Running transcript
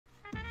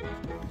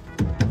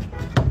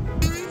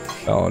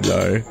Oh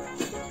no.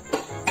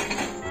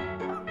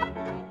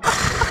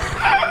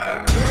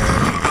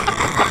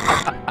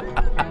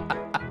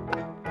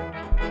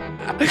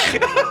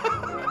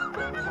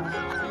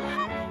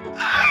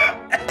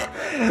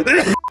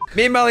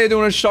 Me and Mully are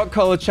doing a shot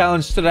collar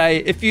challenge today.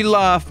 If you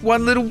laugh,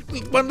 one little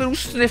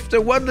snifter,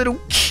 one little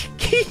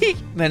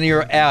then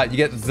you're out. You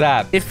get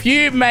zapped. If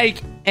you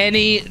make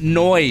any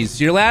noise,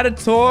 you're allowed to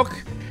talk.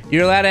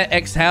 You're allowed to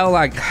exhale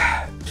like.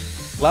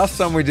 Last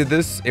time we did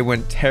this, it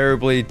went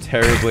terribly,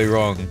 terribly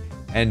wrong.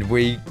 And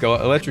we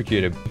got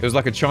electrocuted. It was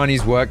like a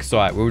Chinese work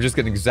site. We were just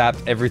getting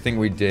zapped everything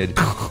we did.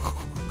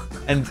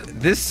 And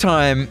this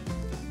time,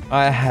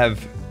 I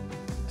have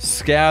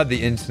scoured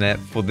the internet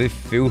for the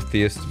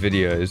filthiest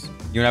videos.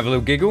 You wanna have a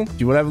little giggle? Do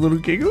you wanna have a little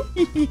giggle?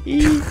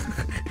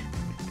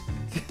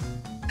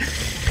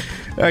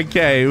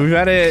 Okay, we've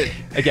had it.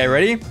 Okay,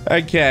 ready?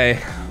 Okay.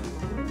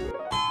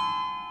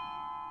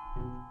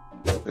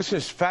 This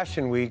is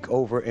Fashion Week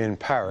over in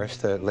Paris.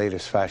 The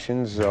latest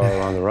fashions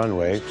are on the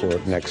runway for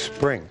next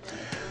spring.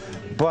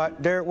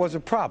 But there was a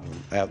problem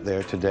out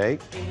there today.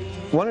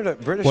 One of the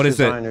British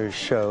designers'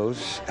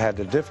 shows had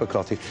the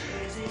difficulty.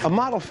 A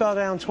model fell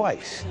down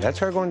twice. That's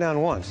her going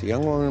down once. The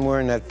young woman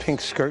wearing that pink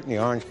skirt and the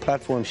orange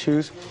platform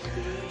shoes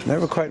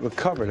never quite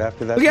recovered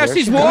after that. Look how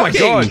she's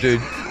walking. Oh my god,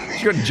 dude.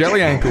 She got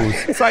jelly ankles.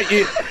 It's like,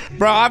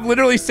 bro, I've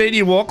literally seen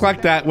you walk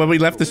like that when we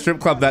left the strip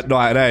club that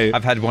night, eh?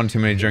 I've had one too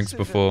many drinks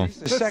before.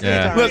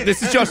 Yeah. Look,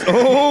 this is just,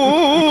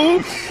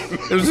 oh!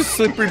 There was a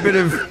slippery bit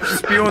of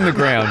spew on the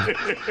ground.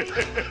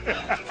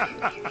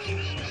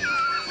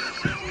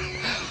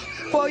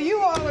 Well,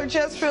 you all are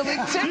just really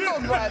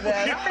tickled by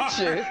that, aren't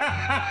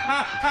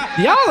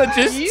you? Y'all are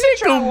just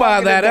tickled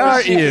by that,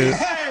 aren't you?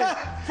 Hey,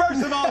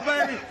 first of all,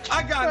 baby,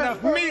 I got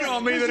enough meat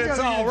on me that it's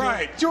all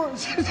right.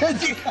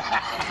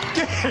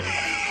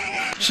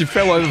 She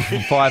fell over for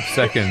 5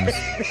 seconds.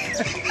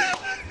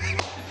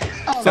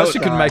 So she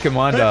could make her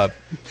mind up.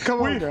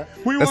 Come on,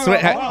 That's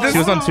what, she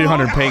was on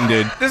 200 ping,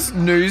 dude. This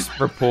news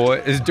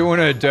report is doing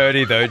her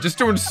dirty, though. Just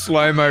doing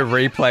slow-mo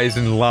replays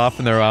and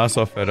laughing their ass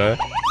off at her.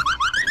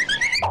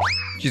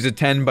 She's a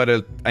 10, but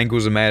her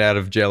ankles are made out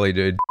of jelly,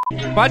 dude.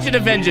 Budget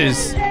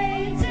Avengers.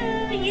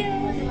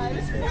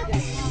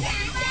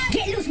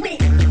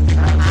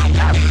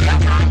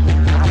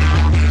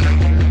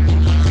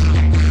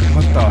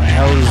 What the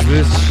hell is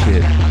this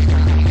shit?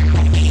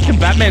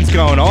 Batman's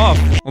going off.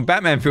 Well,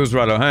 Batman feels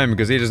right at home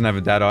because he doesn't have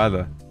a dad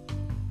either.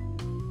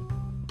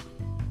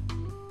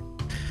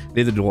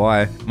 Neither do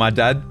I. My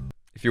dad,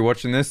 if you're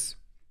watching this.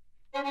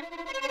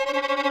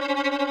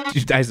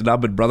 Your days are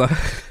numbered, brother.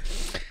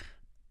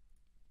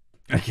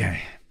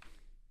 Okay.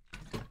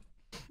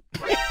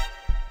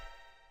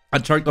 I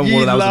choked on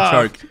water. That was a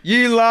choke.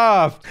 You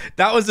laughed.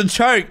 That was a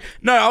choke.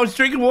 No, I was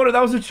drinking water.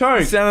 That was a choke.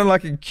 You sounded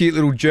like a cute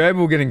little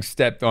gerbil getting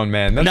stepped on,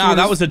 man. No,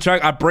 that was a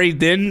choke. I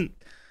breathed in.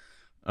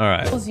 All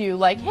right. Tells you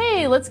like,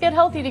 hey, let's get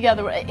healthy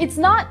together. It's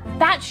not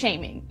fat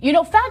shaming. You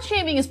know, fat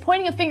shaming is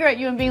pointing a finger at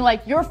you and being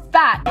like, you're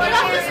fat. Get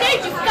off the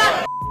stage, you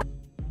fat.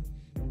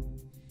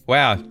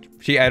 Wow,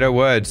 she ate her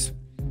words.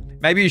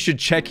 Maybe you should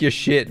check your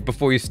shit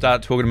before you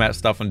start talking about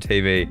stuff on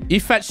TV.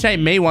 You fat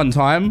shamed me one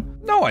time.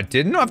 No, I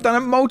didn't. I've done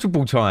it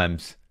multiple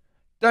times.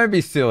 Don't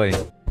be silly.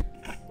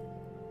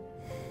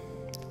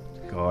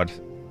 God.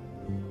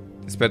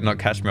 This better not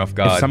catch me off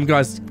guard. If some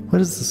guys,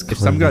 What is this? if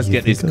some guys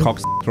get these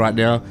cocks right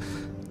now,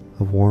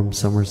 A warm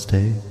summer's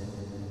day.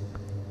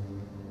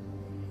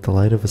 The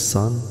light of a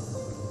sun.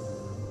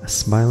 A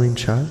smiling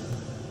child.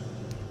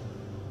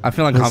 I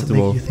feel What does it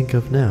uncomfortable. make you think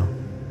of now?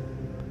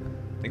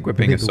 I think we're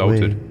being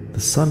assaulted. The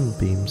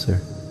sunbeams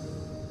are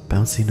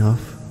bouncing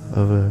off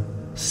of a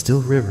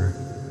still river.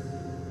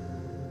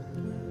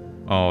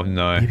 Oh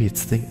no. Maybe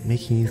it's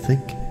making you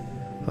think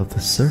of the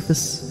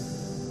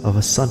surface of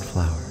a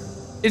sunflower.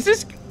 Is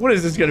this? What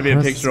is this going to be a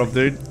How's picture of,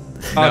 dude? Oh,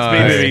 it's No. me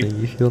How moving. do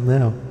you feel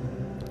now?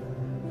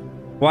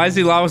 Why is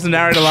he? What's the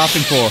narrator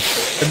laughing for?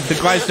 The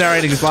guy's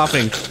narrating is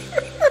laughing.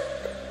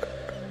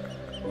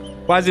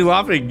 Why is he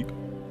laughing?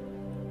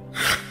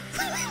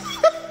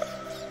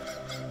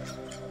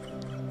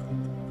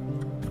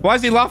 Why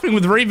is he laughing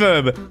with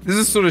reverb? This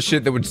is the sort of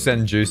shit that would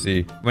send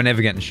Juicy. We're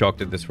never getting shocked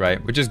at this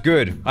rate, which is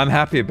good. I'm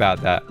happy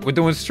about that. We're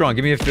doing strong.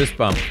 Give me a fist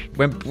bump.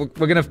 We're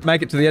gonna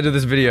make it to the end of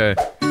this video.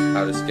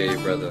 How to scare your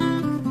brother.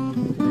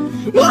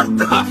 What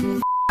the f?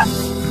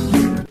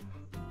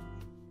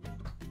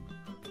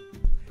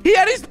 He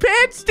had his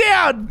pants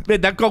down!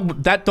 Man,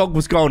 that dog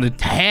was going to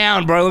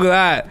town, bro. Look at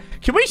that.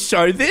 Can we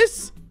show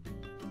this?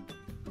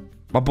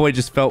 My boy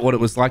just felt what it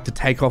was like to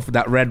take off with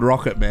that red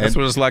rocket, man. That's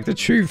what it's like to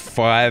chew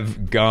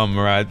 5 gum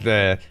right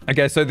there.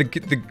 Okay, so the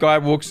guy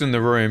walks in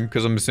the room,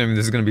 because I'm assuming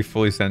this is going to be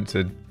fully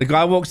censored. The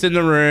guy walks in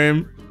the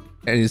room,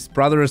 and his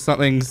brother or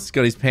something's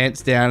got his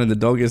pants down, and the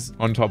dog is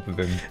On top of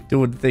him.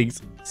 doing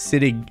things,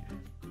 sitting.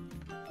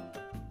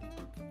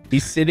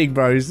 He's sitting,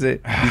 bro. He's a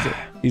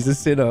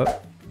sitter.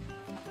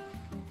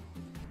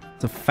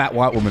 It's a fat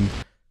white woman.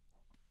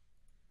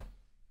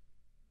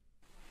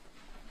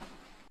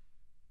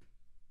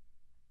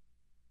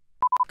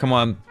 Come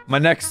on. My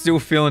neck's still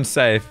feeling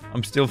safe.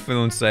 I'm still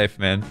feeling safe,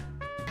 man.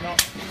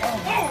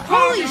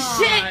 Holy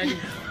shit!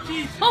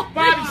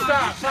 Bobby,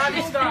 stop!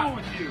 Bobby,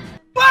 stop!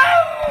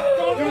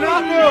 Do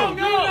not move!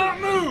 Do not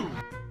move!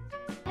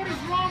 What is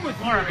wrong with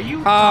Laura, are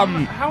you?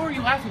 How are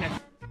you laughing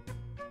at?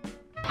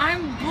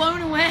 I'm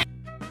blown away.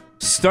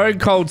 Stone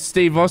Cold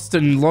Steve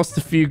Austin lost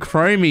a few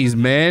chromies,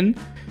 man.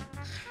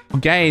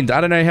 Gained. I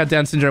don't know how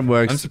Down syndrome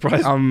works. I'm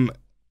surprised.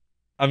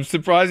 I'm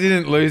surprised you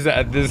didn't lose it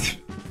at this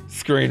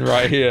screen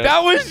right here.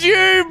 That was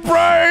you,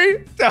 bro.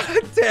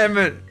 God damn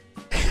it.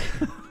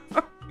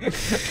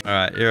 All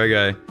right, here we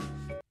go.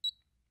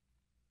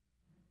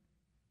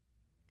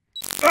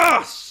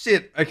 Oh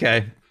shit.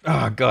 Okay.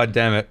 Oh god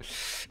damn it.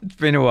 It's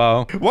been a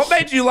while. What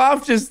made you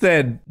laugh just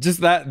then? Just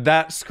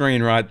that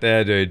screen right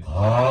there, dude.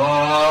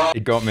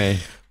 It got me.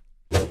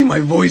 My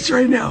voice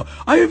right now.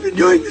 I have been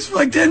doing this for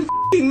like 10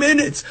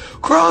 minutes.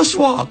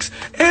 Crosswalks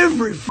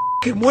every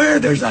where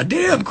there's a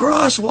damn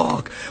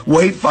crosswalk.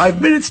 Wait 5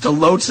 minutes to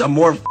load some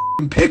more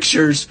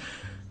pictures.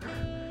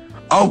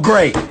 Oh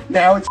great,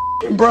 now it's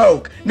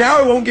broke. Now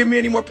it won't give me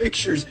any more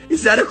pictures.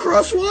 Is that a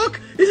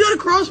crosswalk? Is that a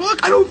crosswalk?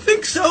 I don't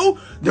think so.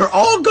 They're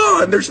all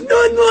gone. There's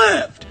none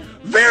left.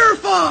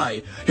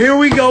 Verify. Here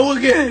we go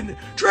again.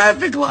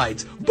 Traffic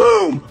lights.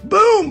 Boom,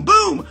 boom,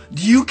 boom.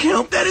 Do you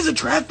count that as a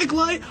traffic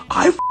light?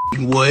 I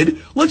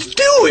would. Let's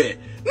do it.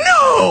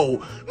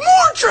 No!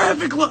 More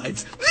traffic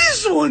lights.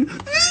 This one,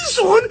 this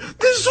one,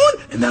 this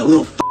one, and that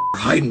little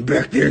hiding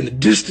back there in the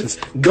distance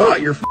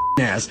got your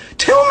ass.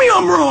 Tell me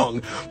I'm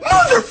wrong.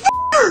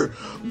 Motherfucker!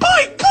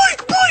 Bike,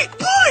 bike, bike,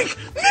 bike!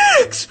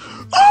 Next!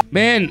 Oh.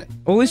 Man,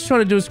 all he's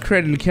trying to do is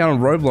create an account on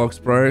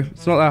Roblox, bro.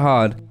 It's not that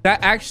hard. That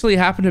actually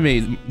happened to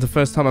me the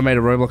first time I made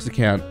a Roblox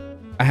account.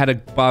 I had a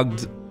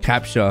bugged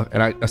capture,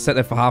 and I sat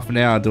there for half an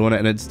hour doing it,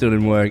 and it still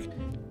didn't work.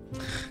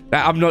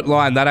 I'm not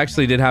lying. That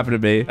actually did happen to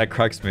me. That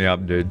cracks me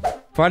up, dude.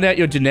 Find out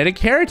your genetic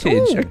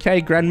heritage. Ooh.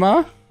 Okay,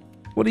 Grandma.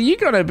 What are you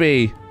gonna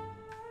be?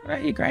 What are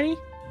you, Granny?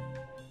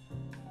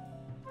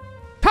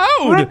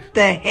 Toad! What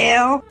the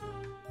hell?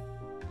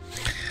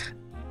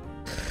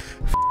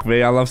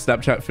 Me, I love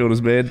Snapchat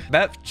filters, man.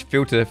 That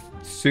filter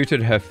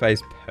suited her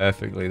face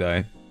perfectly,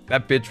 though.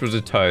 That bitch was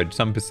a toad,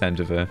 some percent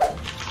of her.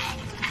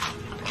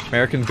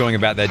 Americans going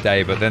about their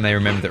day, but then they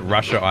remember that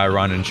Russia,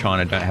 Iran, and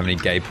China don't have any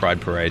gay pride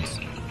parades.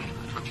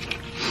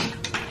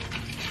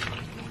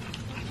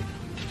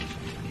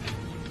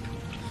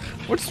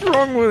 What's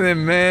wrong with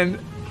him, man?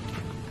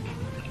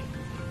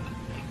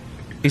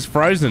 He's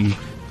frozen.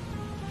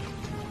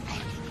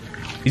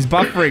 He's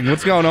buffering.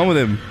 What's going on with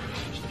him?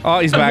 Oh,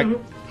 he's back. Man,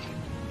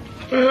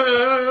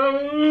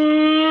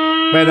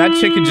 that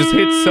chicken just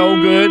hit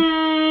so good.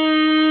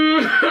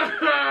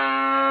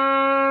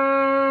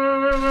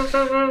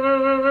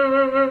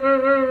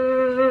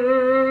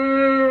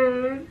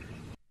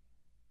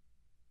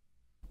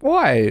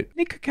 Why?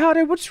 Nick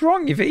Ricardo, what's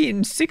wrong? You've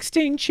eaten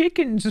 16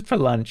 chickens for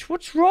lunch.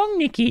 What's wrong,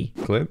 Nicky?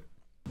 Clip.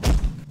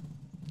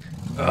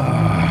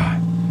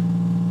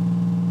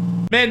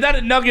 Man,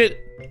 that nugget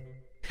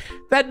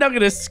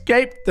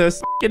escaped the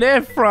fucking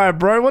air fryer,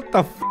 bro. What the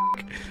f?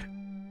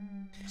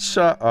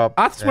 Shut up.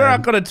 I swear I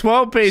got a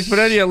 12-piece, but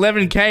only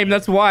 11 came.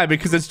 That's why,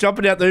 because it's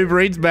jumping out the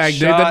Uber Eats bag,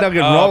 dude. That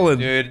nugget rolling.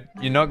 Dude,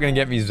 you're not gonna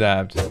get me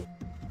zapped.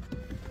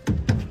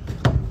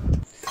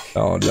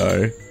 Oh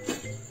no.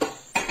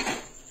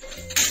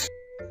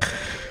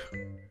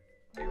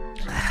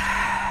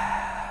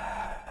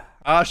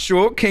 Are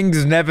Short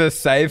Kings never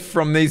safe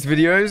from these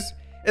videos?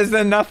 Is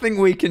there nothing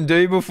we can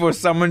do before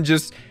someone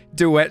just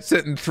duets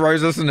it and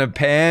throws us in a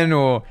pan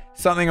or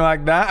something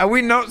like that? Are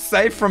we not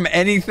safe from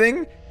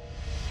anything?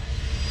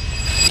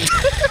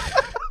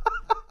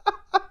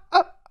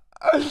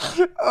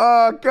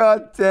 Oh,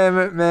 god damn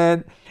it,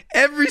 man.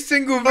 Every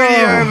single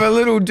video of a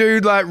little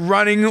dude like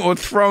running or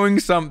throwing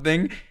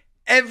something,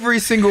 every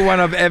single one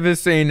I've ever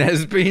seen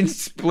has been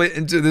split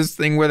into this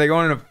thing where they go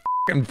in a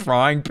fucking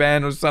frying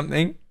pan or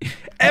something.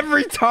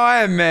 Every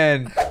time,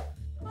 man.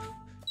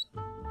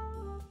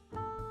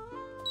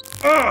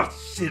 Oh,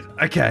 shit.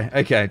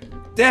 Okay.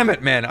 Damn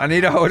it, man. I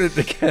need to hold it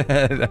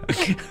together.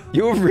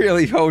 You're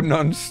really holding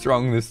on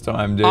strong this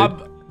time, dude.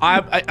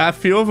 A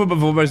few of them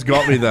have almost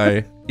got me,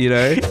 though. You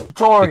know?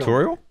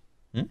 Tutorial?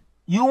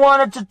 You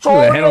want a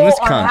tutorial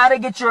on how to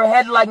get your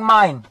head like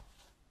mine?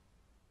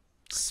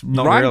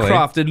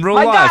 Minecraft in real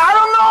life. Guy, I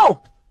don't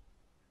know.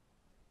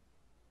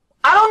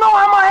 I don't know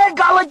how my head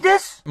got like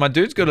this. My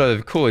dude's got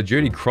a Call of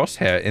Duty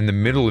crosshair in the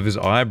middle of his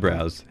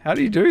eyebrows. How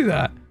do you do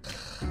that?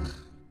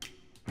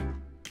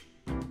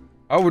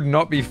 I would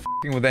not be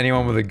f***ing with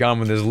anyone with a gun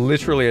when there's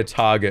literally a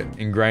target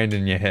ingrained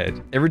in your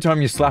head. Every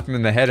time you slap him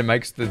in the head, it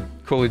makes the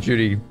Call of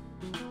Duty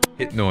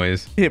hit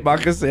noise. Hit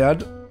marker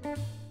sound.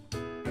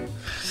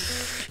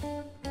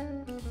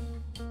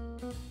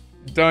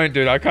 Don't,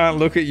 dude. I can't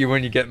look at you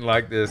when you're getting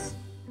like this.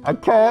 I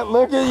can't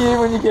look at you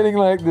when you're getting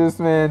like this,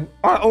 man.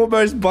 I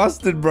almost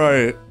busted,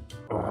 bro.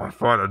 Oh, I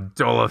find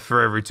 $1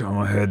 for every time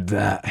I heard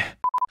that.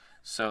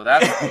 So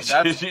that's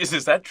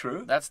is that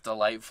true? That's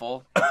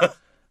delightful.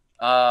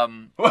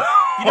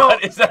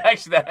 What is that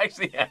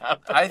actually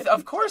happened?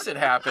 Of course it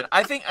happened.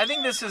 I think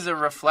this is a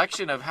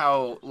reflection of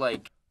how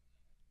like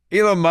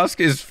Elon Musk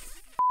is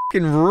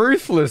fucking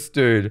ruthless,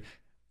 dude.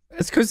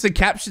 It's because the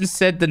caption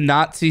said the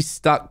Nazis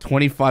stuck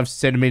 25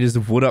 centimeters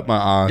of wood up my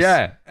ass.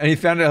 Yeah, and he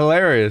found it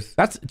hilarious.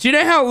 Do you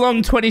know how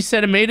long 20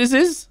 centimeters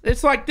is?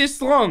 It's like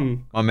this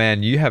long. Oh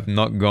man, you have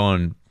not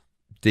gone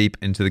deep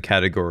into the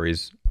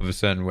categories of a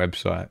certain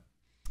website.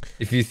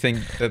 If you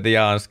think that the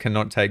ass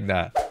cannot take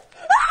that.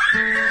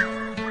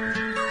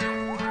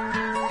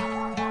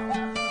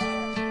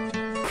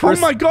 Oh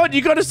my god,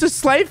 you got us a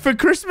slave for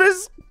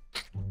Christmas?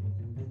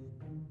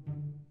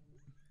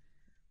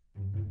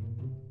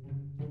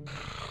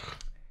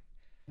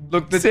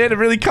 Look, the Santa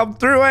really come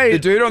through, eh? The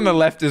dude on the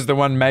left is the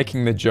one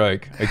making the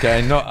joke,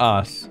 okay? Not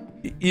us.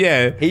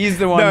 Yeah. He's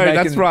the one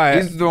that's right.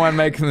 He's the one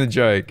making the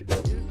joke.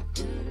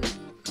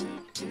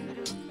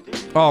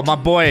 Oh, my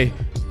boy.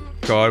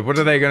 God, what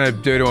are they gonna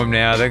do to him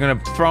now? They're gonna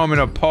throw him in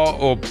a pot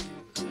or...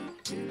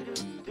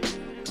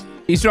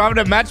 He's driving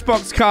a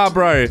Matchbox car,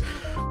 bro.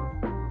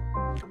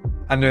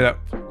 I knew that.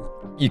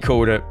 You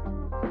called it.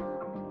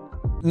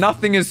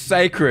 Nothing is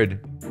sacred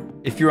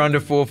if you're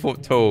under 4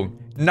 foot tall.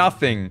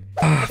 Nothing.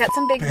 I got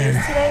some big news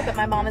today, but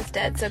my mom is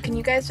dead, so can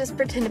you guys just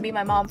pretend to be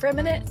my mom for a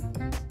minute?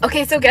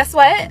 Okay, so guess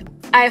what?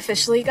 I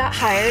officially got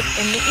hired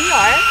in the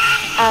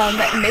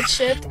ER.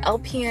 Mid-shift,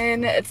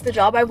 LPN. It's the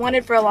job I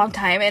wanted for a long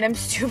time, and I'm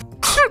super...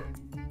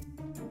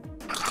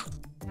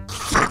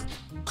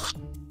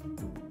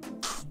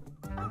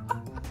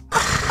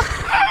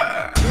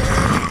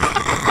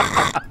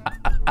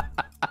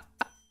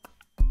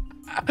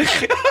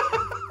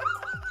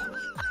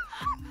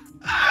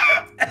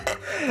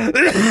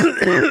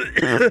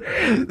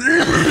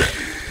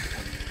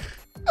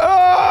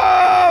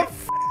 Oh,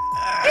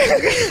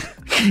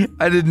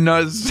 I did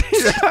not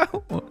see that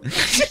one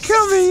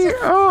coming.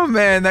 Oh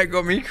man, that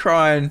got me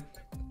crying.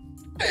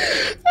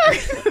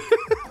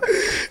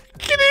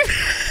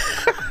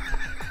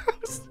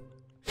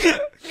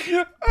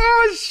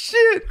 Oh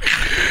shit!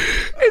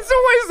 It's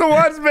always the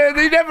ones, man.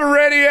 They never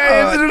ready,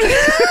 eh? Isn't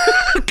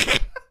it?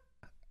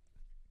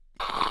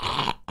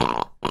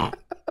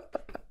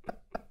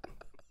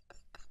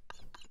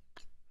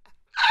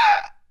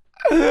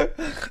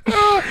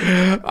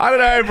 I don't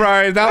know,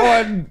 bro. That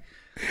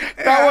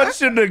one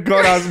shouldn't have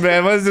got us,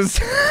 man. Let's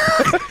just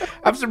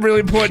I have some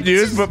really important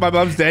news, but my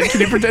mum's dead.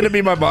 Can you pretend to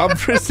be my mum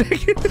for a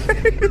second?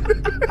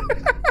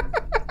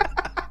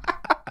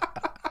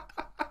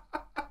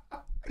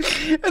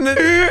 And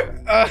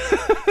then,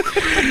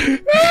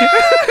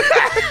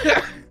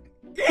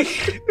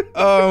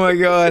 oh my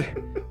god,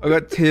 I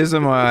got tears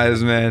in my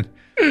eyes, man.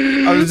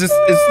 It's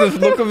the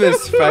look of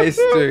his face,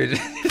 dude.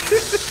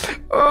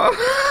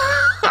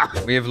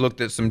 We have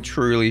looked at some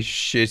truly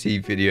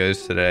shitty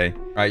videos today.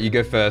 All right, you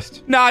go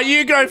first. Nah,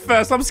 you go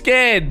first. I'm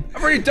scared.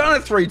 I've already done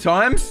it 3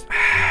 times.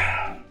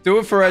 Do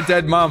it for her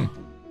dead mum.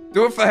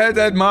 Do it for her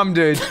dead mum,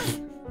 dude.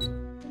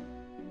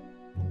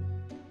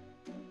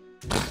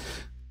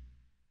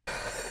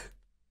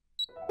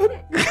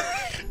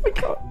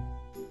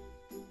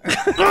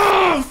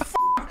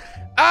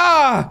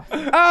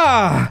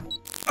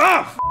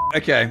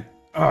 Okay.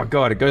 Oh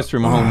god, it goes through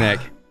my whole neck.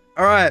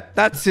 All right,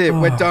 that's it.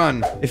 We're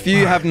done. If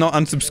you have not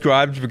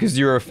unsubscribed because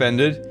you're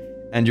offended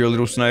and you're a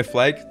little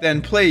snowflake,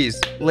 then please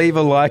leave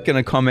a like and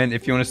a comment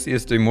if you want to see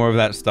us do more of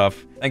that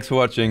stuff. Thanks for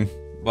watching.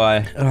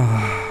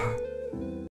 Bye.